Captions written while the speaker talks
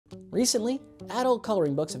Recently, adult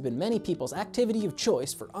coloring books have been many people's activity of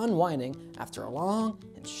choice for unwinding after a long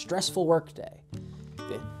and stressful workday.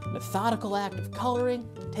 The methodical act of coloring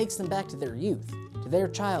takes them back to their youth, to their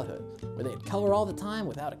childhood, where they'd color all the time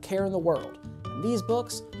without a care in the world. And these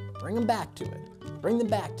books bring them back to it, bring them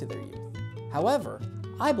back to their youth. However,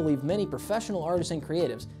 I believe many professional artists and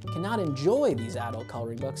creatives cannot enjoy these adult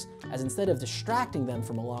coloring books, as instead of distracting them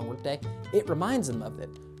from a long workday, it reminds them of it.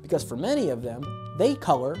 Because for many of them, they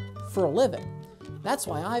color for a living. That's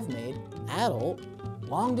why I've made adult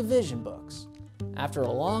long division books. After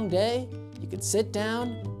a long day, you could sit down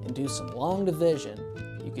and do some long division.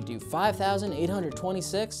 You could do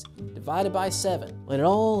 5,826 divided by 7. Let it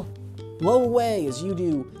all blow away as you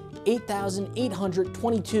do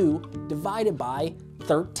 8,822 divided by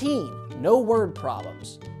 13. No word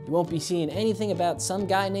problems. You won't be seeing anything about some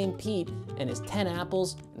guy named Pete and his 10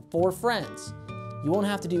 apples and 4 friends. You won't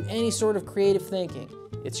have to do any sort of creative thinking.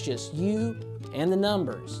 It's just you and the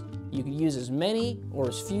numbers. You can use as many or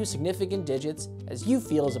as few significant digits as you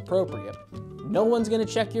feel is appropriate. No one's gonna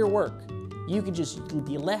check your work. You can just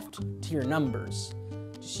be left to your numbers.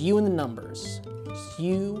 Just you and the numbers. Just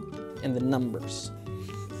you and the numbers.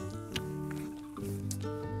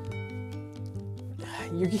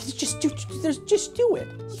 Just do it.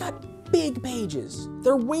 You got big pages.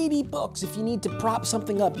 They're weighty books. If you need to prop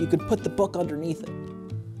something up, you could put the book underneath it.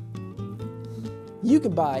 You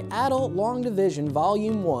could buy Adult Long Division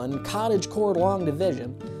Volume 1 Cottage Core Long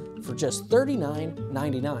Division for just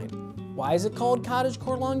 $39.99. Why is it called Cottage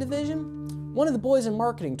Core Long Division? One of the boys in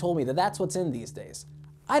marketing told me that that's what's in these days.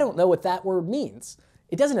 I don't know what that word means.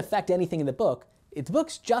 It doesn't affect anything in the book. The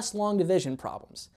book's just long division problems.